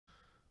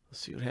Let's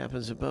see what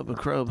happens at Bowman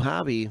Chrome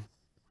Hobby.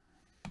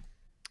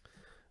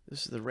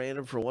 This is the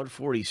random for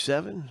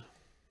 147.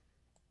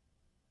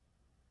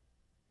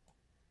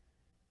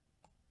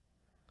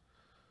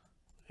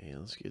 And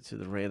let's get to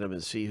the random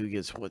and see who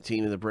gets what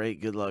team in the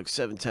break. Good luck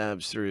 7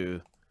 times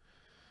through.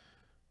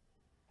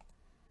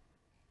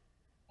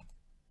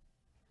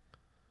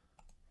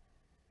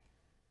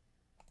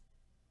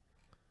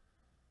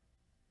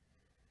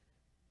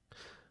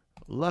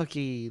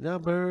 Lucky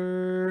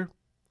number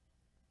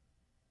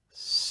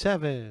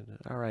 7.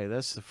 All right,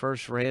 that's the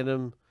first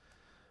random.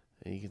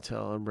 And you can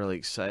tell I'm really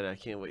excited. I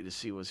can't wait to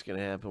see what's going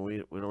to happen.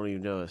 We don't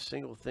even know a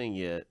single thing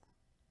yet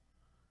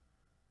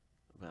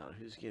about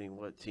who's getting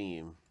what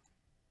team.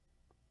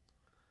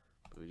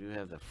 But we do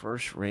have the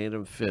first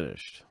random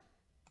finished.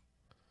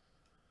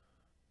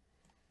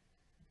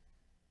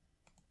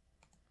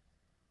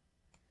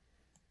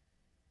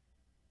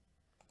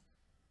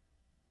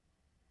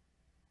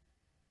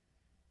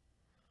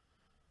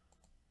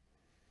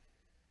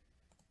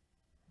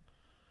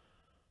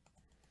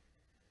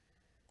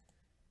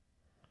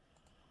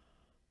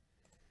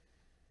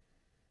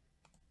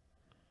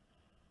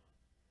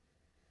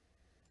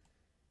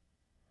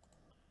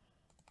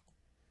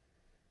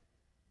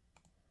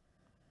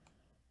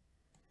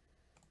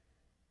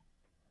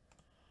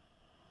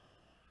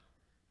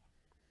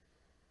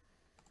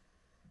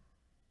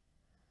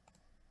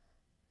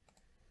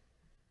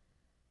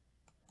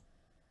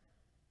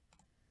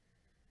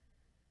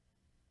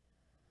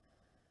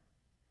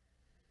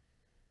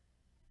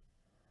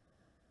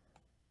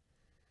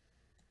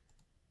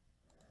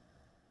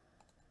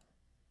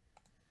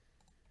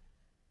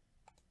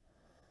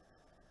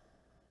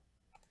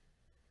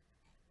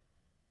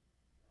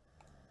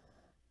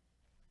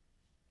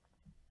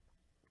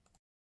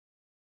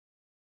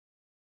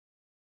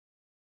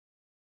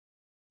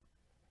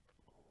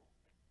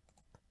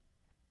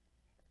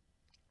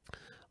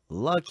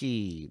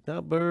 Lucky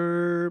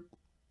number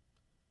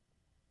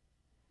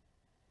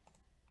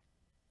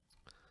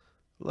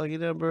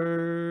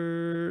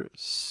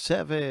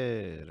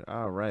 7.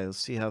 All right, let's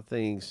see how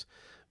things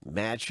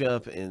match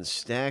up and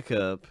stack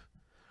up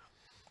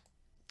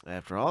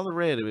after all the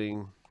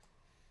randoming.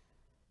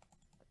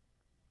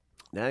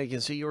 Now you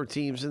can see your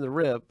teams in the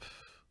rip.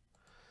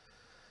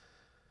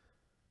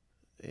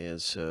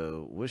 And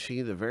so wishing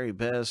you the very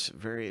best.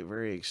 Very,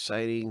 very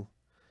exciting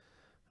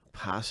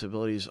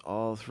possibilities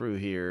all through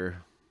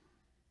here.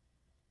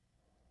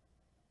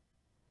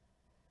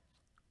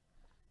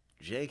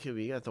 Jacob,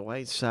 you got the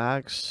White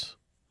Sox.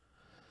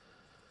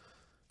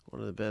 One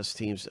of the best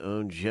teams to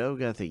own. Joe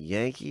got the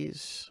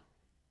Yankees.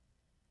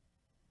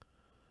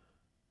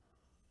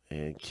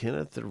 And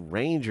Kenneth, the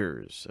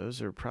Rangers. Those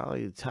are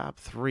probably the top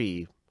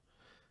 3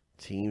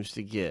 teams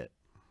to get.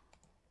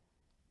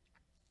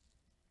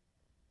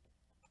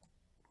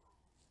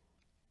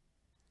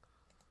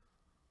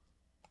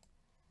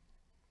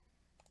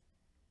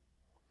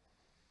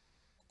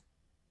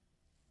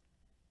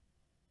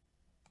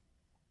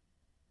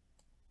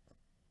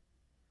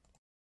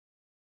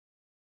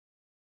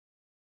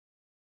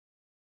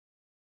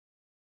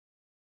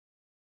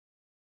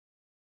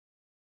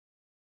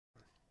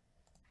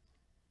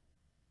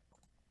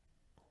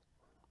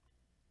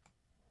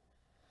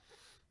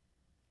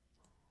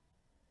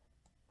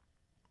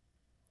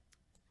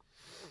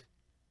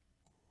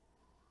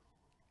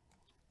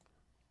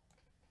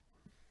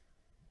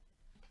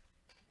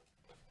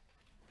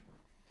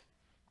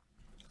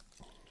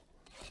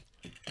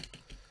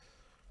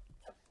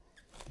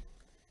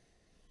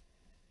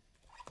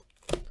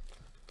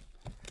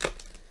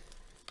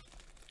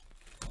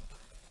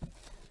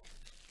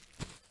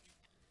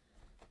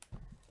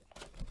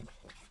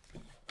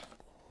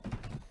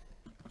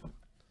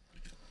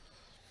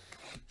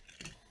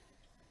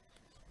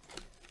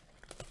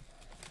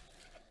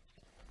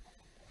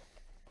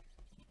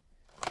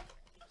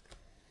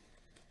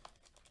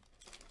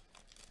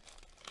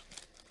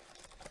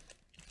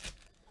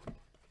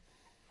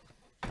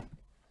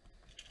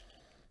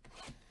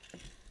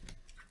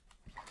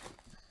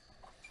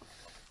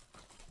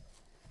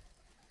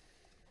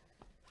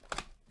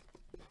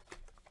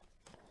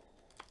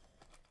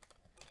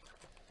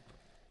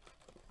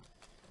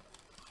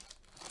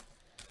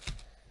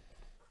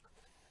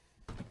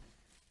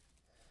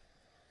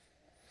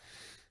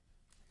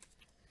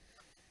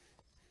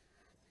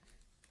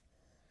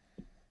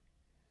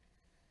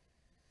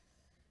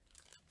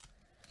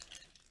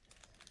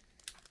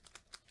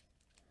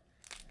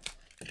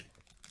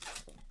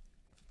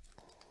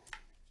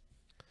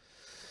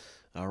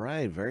 All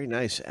right, very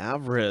nice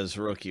Alvarez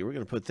rookie. We're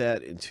going to put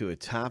that into a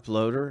top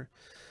loader.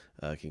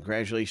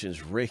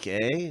 Congratulations, Rick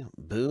A.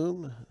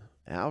 Boom,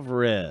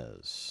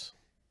 Alvarez.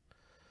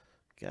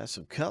 Got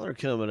some color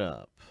coming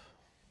up.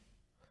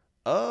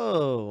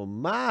 Oh,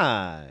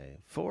 my.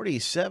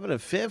 47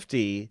 of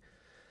 50.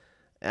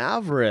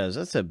 Alvarez,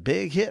 that's a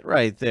big hit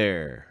right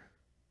there.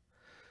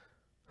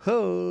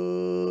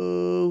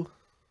 Ho!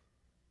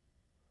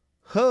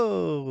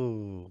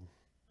 Ho!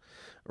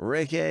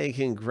 Rick A.,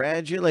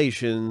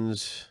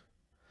 congratulations.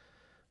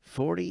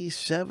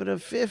 47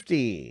 of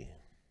 50.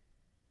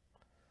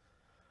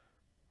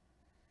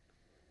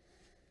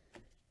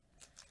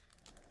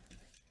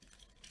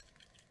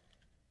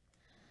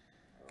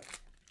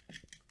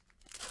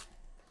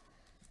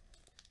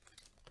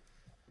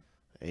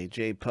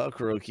 AJ Puck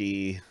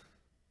rookie.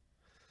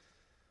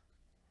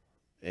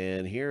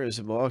 And here is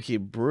a Milwaukee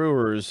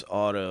Brewers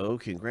auto.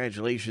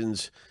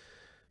 Congratulations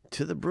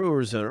to the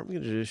Brewers owner. I'm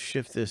going to just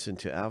shift this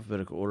into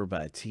alphabetical order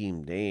by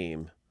team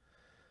name,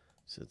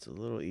 so it's a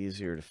little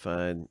easier to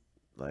find,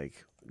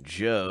 like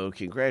Joe.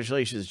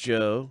 Congratulations,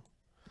 Joe,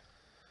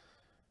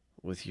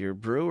 with your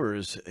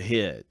Brewers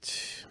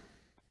hit.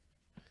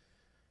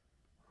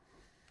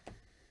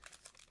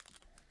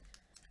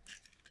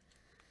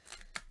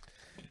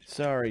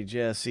 Sorry,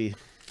 Jesse.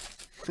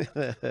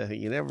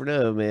 You never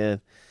know,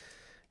 man.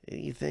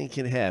 Anything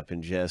can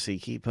happen, Jesse.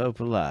 Keep hope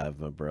alive,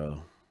 my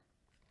bro.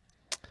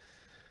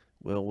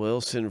 Will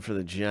Wilson for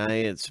the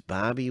Giants.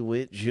 Bobby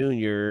Witt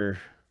Jr.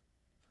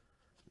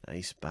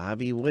 Nice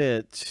Bobby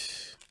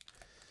Witt.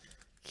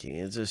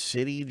 Kansas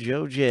City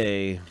Joe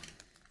J.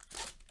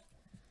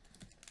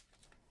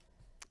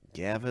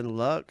 Gavin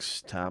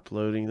Lux, top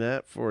loading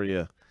that for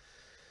you.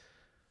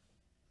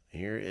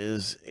 Here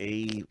is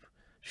a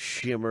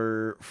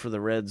shimmer for the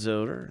Red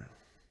Zoner.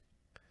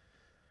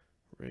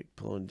 Rick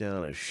pulling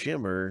down a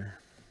shimmer.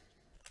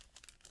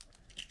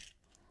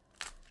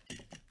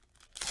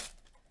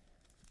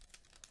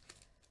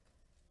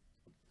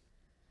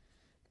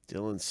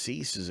 Dylan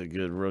Cease is a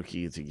good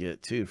rookie to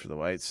get, too, for the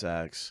White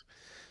Sox.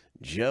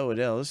 Joe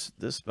Adell,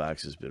 this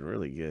box has been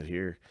really good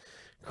here.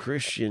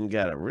 Christian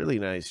got a really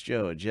nice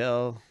Joe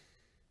Adell.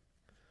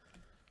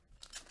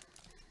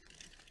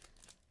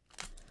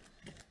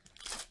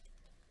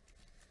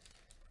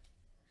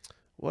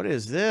 What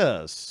is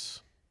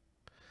this?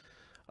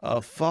 A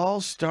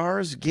Fall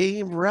Stars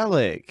game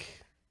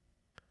relic.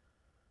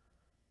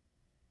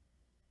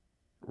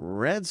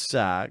 Red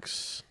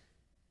Sox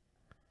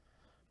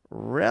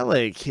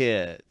relic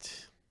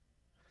hit.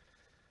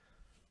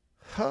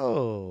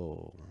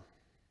 Oh.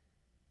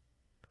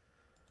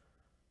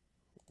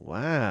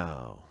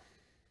 Wow.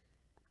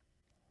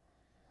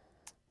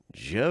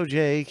 Joe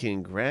J,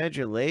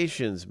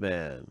 congratulations,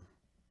 man.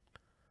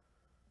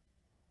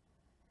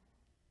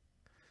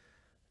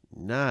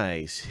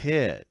 Nice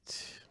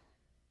hit.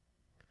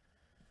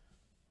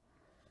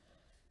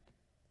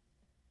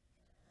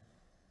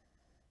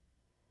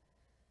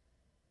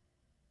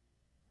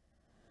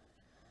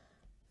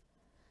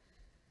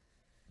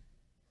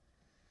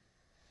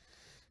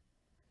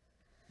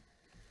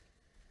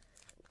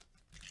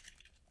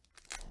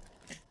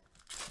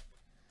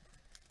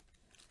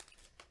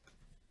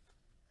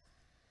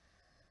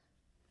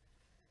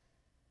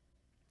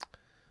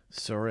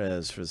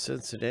 Suarez for the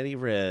Cincinnati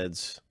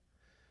Reds.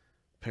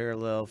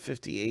 Parallel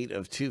 58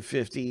 of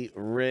 250.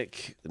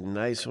 Rick.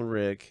 Nice one,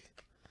 Rick.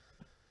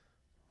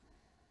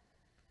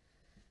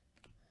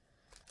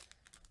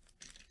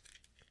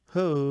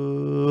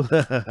 Ho.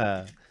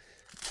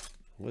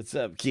 What's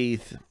up,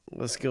 Keith?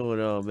 What's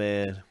going on,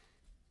 man?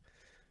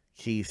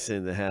 Keith's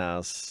in the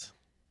house.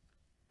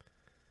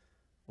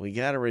 We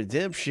got a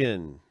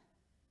redemption.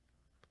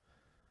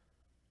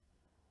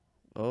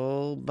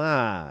 Oh,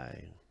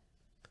 my.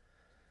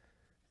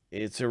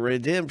 It's a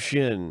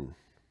redemption.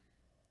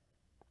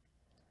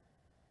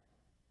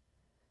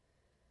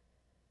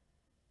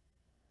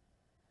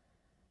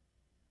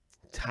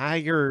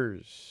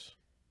 Tigers.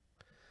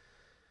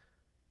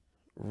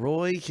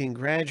 Roy,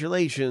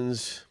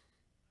 congratulations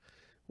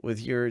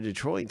with your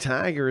Detroit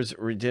Tigers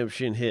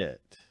redemption hit.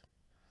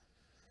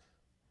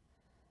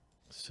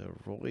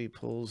 So Roy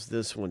pulls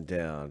this one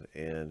down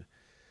and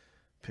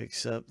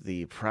picks up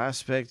the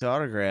prospect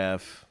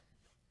autograph.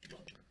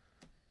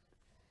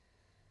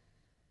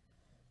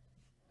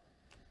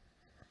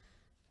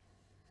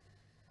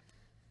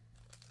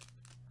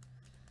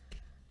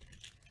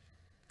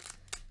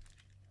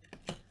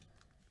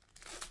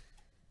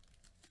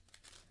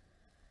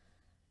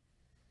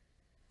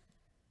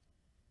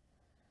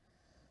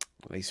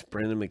 Nice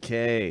Brendan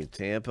McKay,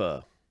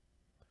 Tampa.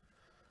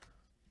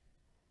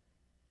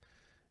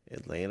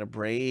 Atlanta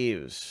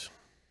Braves.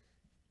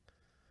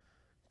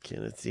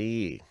 Kenneth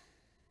E.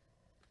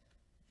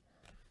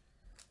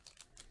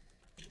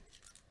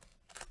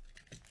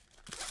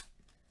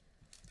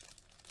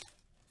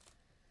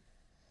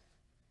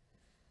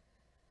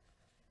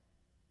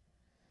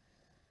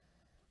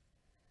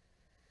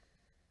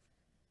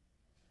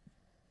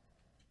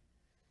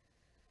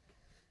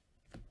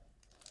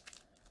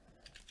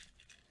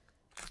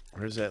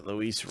 Where's that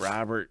Luis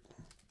Robert?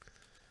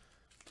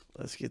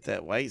 Let's get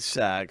that White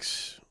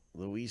Sox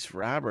Luis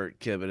Robert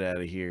coming out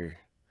of here.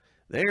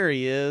 There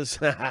he is.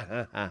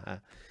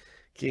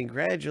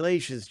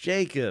 Congratulations,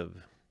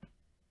 Jacob.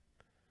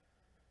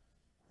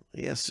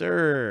 Yes,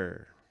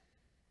 sir.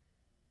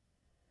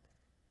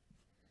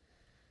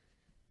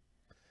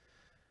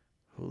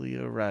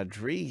 Julio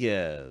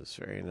Rodriguez.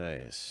 Very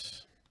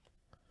nice.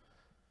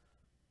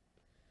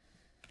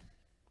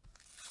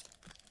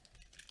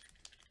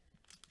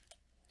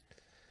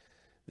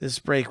 This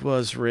break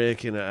was,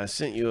 Rick, and I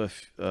sent you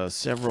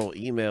several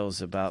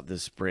emails about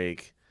this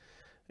break.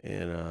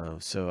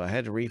 And so I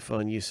had to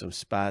refund you some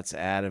spots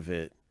out of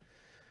it.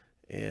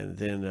 And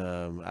then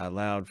I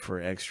allowed for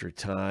extra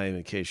time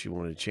in case you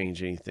want to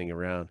change anything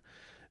around.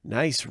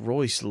 Nice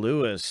Royce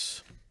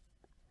Lewis.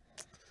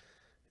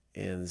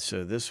 And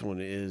so this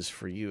one is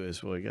for you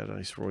as well. You got a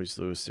nice Royce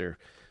Lewis there.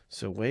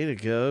 So way to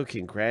go.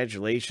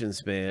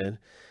 Congratulations, man.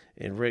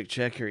 And Rick,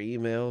 check your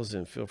emails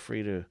and feel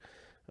free to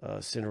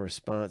send a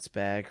response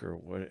back or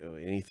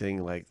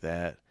anything like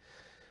that.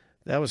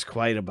 That was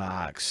quite a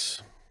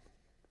box.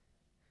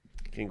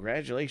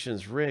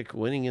 Congratulations, Rick,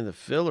 winning in the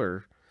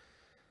filler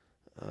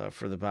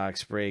for the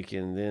box break.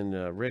 And then,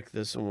 Rick,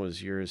 this one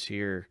was yours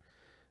here.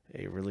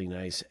 A really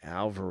nice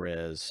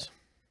Alvarez.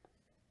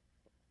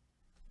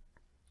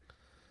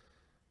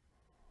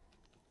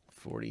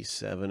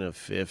 47 of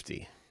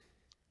 50.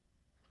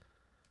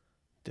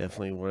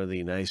 Definitely one of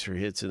the nicer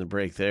hits in the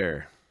break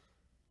there.